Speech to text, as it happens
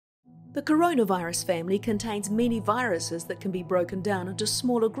The coronavirus family contains many viruses that can be broken down into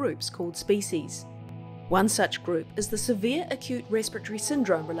smaller groups called species. One such group is the severe acute respiratory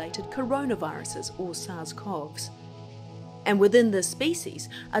syndrome related coronaviruses, or SARS-CoVs. And within this species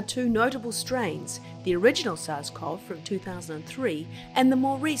are two notable strains, the original SARS-CoV from 2003 and the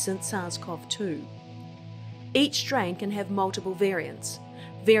more recent SARS-CoV-2. Each strain can have multiple variants.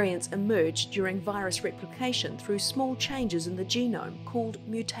 Variants emerge during virus replication through small changes in the genome called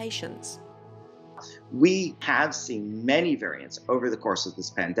mutations. We have seen many variants over the course of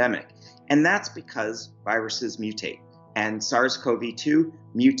this pandemic, and that's because viruses mutate, and SARS-CoV-2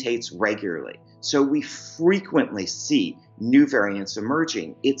 mutates regularly. So we frequently see new variants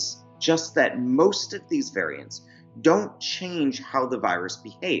emerging. It's just that most of these variants don't change how the virus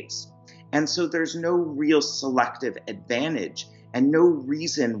behaves. And so there's no real selective advantage and no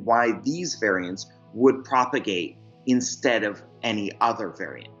reason why these variants would propagate instead of any other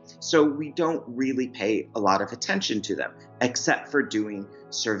variant. So we don't really pay a lot of attention to them, except for doing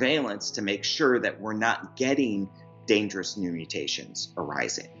surveillance to make sure that we're not getting dangerous new mutations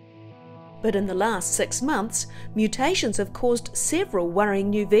arising. But in the last 6 months, mutations have caused several worrying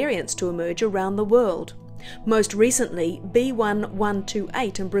new variants to emerge around the world. Most recently,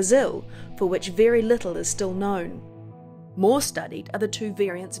 B.1.128 in Brazil, for which very little is still known. More studied are the two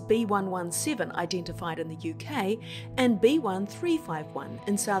variants B.1.1.7 identified in the UK and B.1.351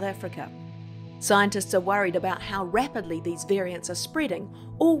 in South Africa. Scientists are worried about how rapidly these variants are spreading,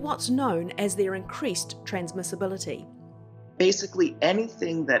 or what's known as their increased transmissibility. Basically,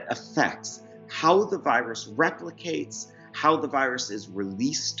 anything that affects how the virus replicates, how the virus is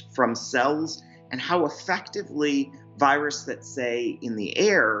released from cells, and how effectively virus that's, say, in the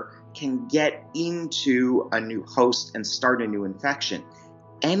air can get into a new host and start a new infection.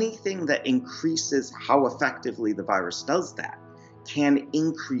 Anything that increases how effectively the virus does that can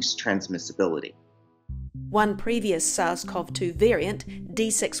increase transmissibility. One previous SARS-CoV-2 variant,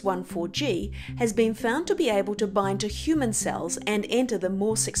 D614G, has been found to be able to bind to human cells and enter them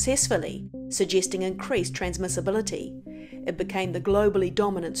more successfully, suggesting increased transmissibility. It became the globally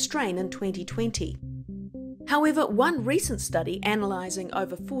dominant strain in 2020. However, one recent study analysing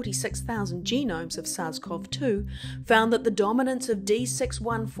over 46,000 genomes of SARS-CoV-2 found that the dominance of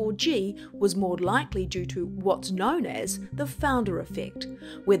D614G was more likely due to what's known as the founder effect,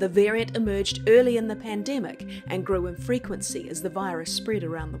 where the variant emerged early in the pandemic and grew in frequency as the virus spread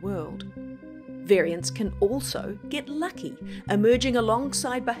around the world. Variants can also get lucky, emerging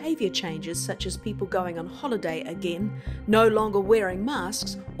alongside behaviour changes such as people going on holiday again, no longer wearing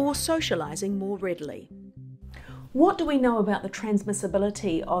masks, or socialising more readily. What do we know about the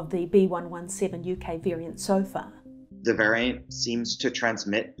transmissibility of the B.1.1.7 UK variant so far? The variant seems to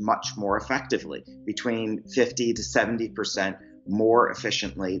transmit much more effectively, between 50 to 70% more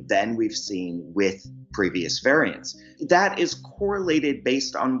efficiently than we've seen with previous variants. That is correlated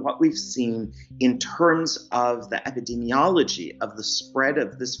based on what we've seen in terms of the epidemiology of the spread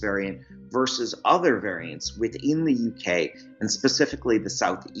of this variant versus other variants within the UK and specifically the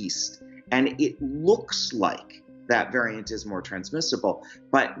Southeast. And it looks like that variant is more transmissible,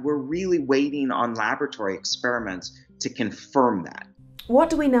 but we're really waiting on laboratory experiments to confirm that. What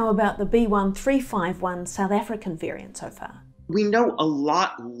do we know about the B.1.351 South African variant so far? We know a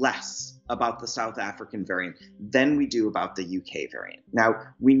lot less about the South African variant than we do about the UK variant. Now,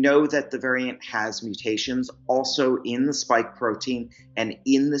 we know that the variant has mutations also in the spike protein and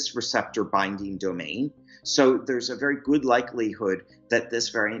in this receptor binding domain. So there's a very good likelihood that this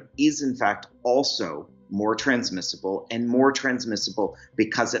variant is in fact also more transmissible, and more transmissible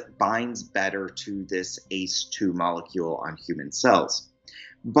because it binds better to this ACE2 molecule on human cells.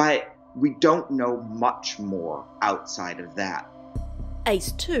 But we don't know much more outside of that.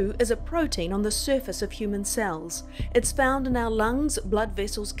 ACE2 is a protein on the surface of human cells. It's found in our lungs, blood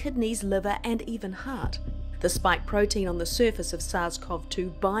vessels, kidneys, liver, and even heart. The spike protein on the surface of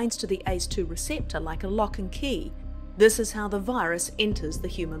SARS-CoV-2 binds to the ACE2 receptor like a lock and key. This is how the virus enters the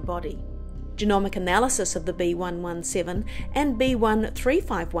human body. Genomic analysis of the B.1.1.7 and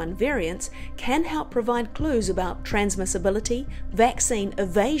B.1.351 variants can help provide clues about transmissibility, vaccine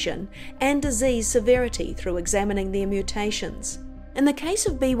evasion, and disease severity through examining their mutations. In the case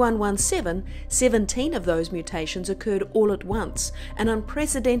of B.1.1.7, 17 of those mutations occurred all at once, an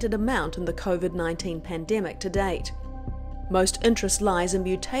unprecedented amount in the Covid-19 pandemic to date. Most interest lies in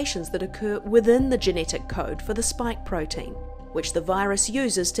mutations that occur within the genetic code for the spike protein, which the virus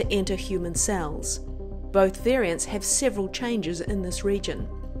uses to enter human cells. Both variants have several changes in this region.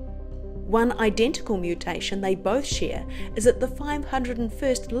 One identical mutation they both share is at the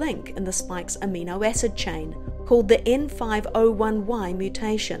 501st link in the spike's amino acid chain, called the N501Y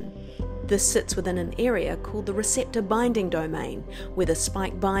mutation. This sits within an area called the receptor binding domain, where the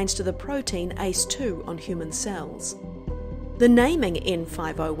spike binds to the protein ACE2 on human cells. The naming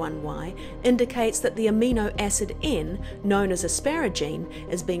N501Y indicates that the amino acid N, known as asparagine,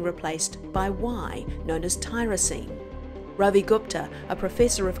 is being replaced by Y, known as tyrosine. Ravindra Gupta, a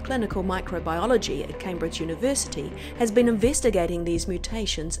professor of clinical microbiology at Cambridge University, has been investigating these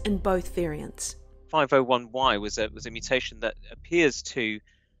mutations in both variants. 501Y was a mutation that appears to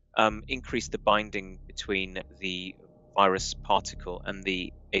increase the binding between the virus particle and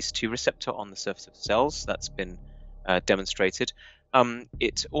the ACE2 receptor on the surface of cells. That's been demonstrated.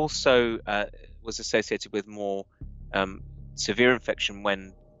 It also was associated with more severe infection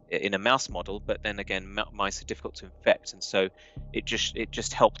when in a mouse model, but then again, mice are difficult to infect, and so it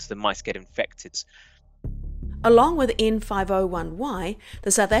just helped the mice get infected. Along with N501Y,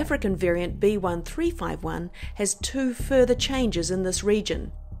 the South African variant B1351 has two further changes in this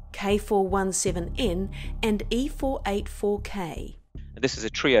region, K417N and E484K. This is a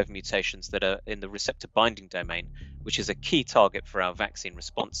trio of mutations that are in the receptor binding domain, which is a key target for our vaccine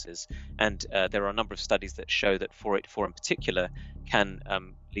responses. And there are a number of studies that show that 484 in particular can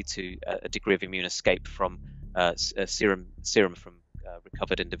lead to a degree of immune escape from serum from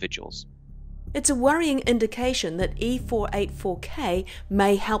recovered individuals. It's a worrying indication that E484K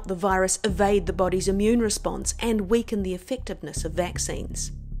may help the virus evade the body's immune response and weaken the effectiveness of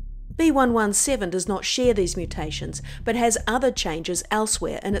vaccines. B117 does not share these mutations, but has other changes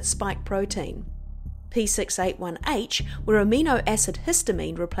elsewhere in its spike protein. P681H, where amino acid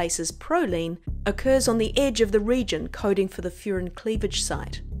histamine replaces proline, occurs on the edge of the region coding for the furin cleavage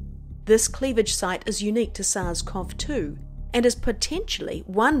site. This cleavage site is unique to SARS-CoV-2 and is potentially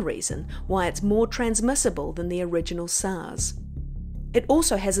one reason why it's more transmissible than the original SARS. It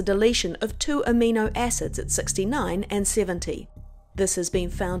also has a deletion of 2 amino acids at 69 and 70. This has been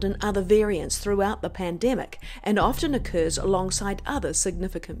found in other variants throughout the pandemic and often occurs alongside other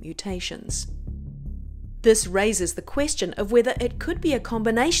significant mutations. This raises the question of whether it could be a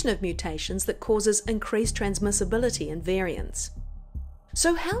combination of mutations that causes increased transmissibility in variants.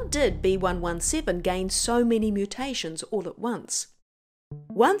 So how did B117 gain so many mutations all at once?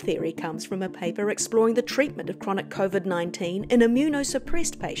 One theory comes from a paper exploring the treatment of chronic COVID-19 in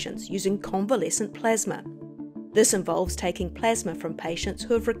immunosuppressed patients using convalescent plasma. This involves taking plasma from patients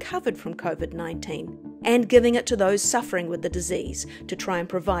who have recovered from COVID-19 and giving it to those suffering with the disease to try and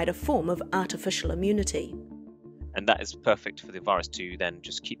provide a form of artificial immunity. And that is perfect for the virus to then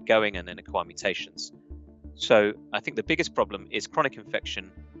just keep going and then acquire mutations. So I think the biggest problem is chronic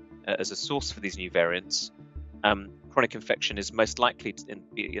infection as a source for these new variants. Chronic infection is most likely in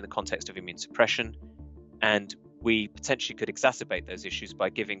the context of immune suppression, and we potentially could exacerbate those issues by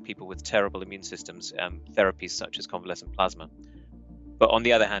giving people with terrible immune systems therapies such as convalescent plasma. But on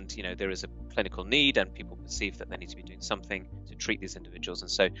the other hand, there is a clinical need and people perceive that they need to be doing something to treat these individuals. And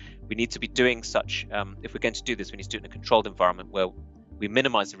so we need to be doing such, if we're going to do this, we need to do it in a controlled environment where we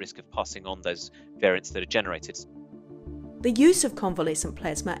minimize the risk of passing on those variants that are generated. The use of convalescent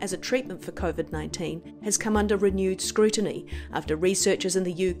plasma as a treatment for COVID-19 has come under renewed scrutiny after researchers in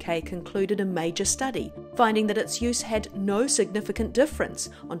the UK concluded a major study, finding that its use had no significant difference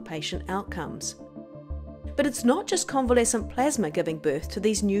on patient outcomes. But it's not just convalescent plasma giving birth to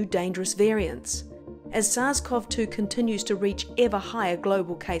these new dangerous variants. As SARS-CoV-2 continues to reach ever higher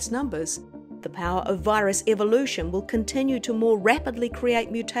global case numbers, the power of virus evolution will continue to more rapidly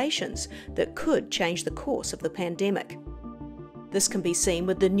create mutations that could change the course of the pandemic. This can be seen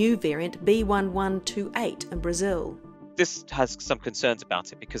with the new variant B1128 in Brazil. This has some concerns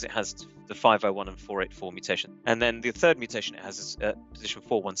about it because it has the 501 and 484 mutation. And then the third mutation it has is position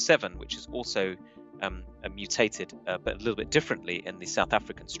 417, which is also mutated, but a little bit differently in the South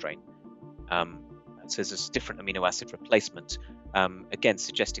African strain. So there's this different amino acid replacement, again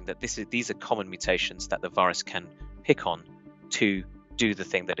suggesting that these are common mutations that the virus can pick on to do the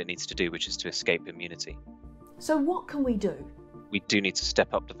thing that it needs to do, which is to escape immunity. So what can we do? We do need to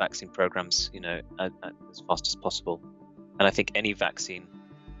step up the vaccine programs, as fast as possible. And I think any vaccine,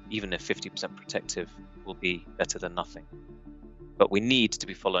 even if 50% protective, will be better than nothing. But we need to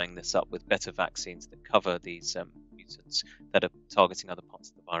be following this up with better vaccines that cover these mutants that are targeting other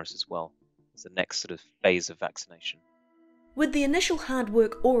parts of the virus as well, as the next sort of phase of vaccination. With the initial hard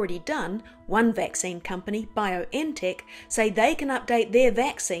work already done, one vaccine company, BioNTech, say they can update their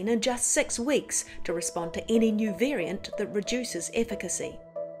vaccine in just 6 weeks to respond to any new variant that reduces efficacy.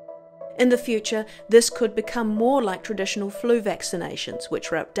 In the future, this could become more like traditional flu vaccinations, which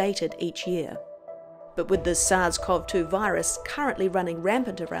are updated each year. But with this SARS-CoV-2 virus currently running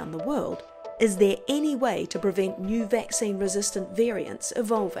rampant around the world, is there any way to prevent new vaccine-resistant variants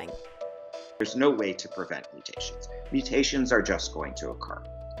evolving? There's no way to prevent mutations. Mutations are just going to occur.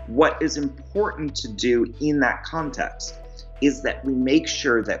 What is important to do in that context is that we make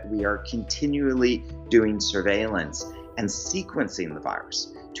sure that we are continually doing surveillance and sequencing the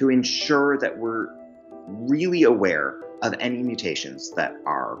virus to ensure that we're really aware of any mutations that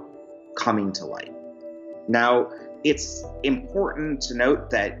are coming to light. Now, it's important to note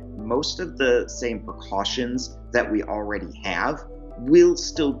that most of the same precautions that we already have will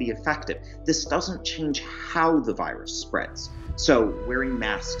still be effective. This doesn't change how the virus spreads. So wearing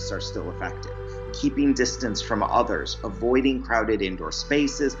masks are still effective. Keeping distance from others, avoiding crowded indoor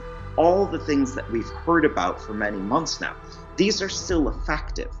spaces, all the things that we've heard about for many months now, these are still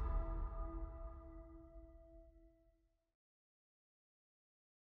effective.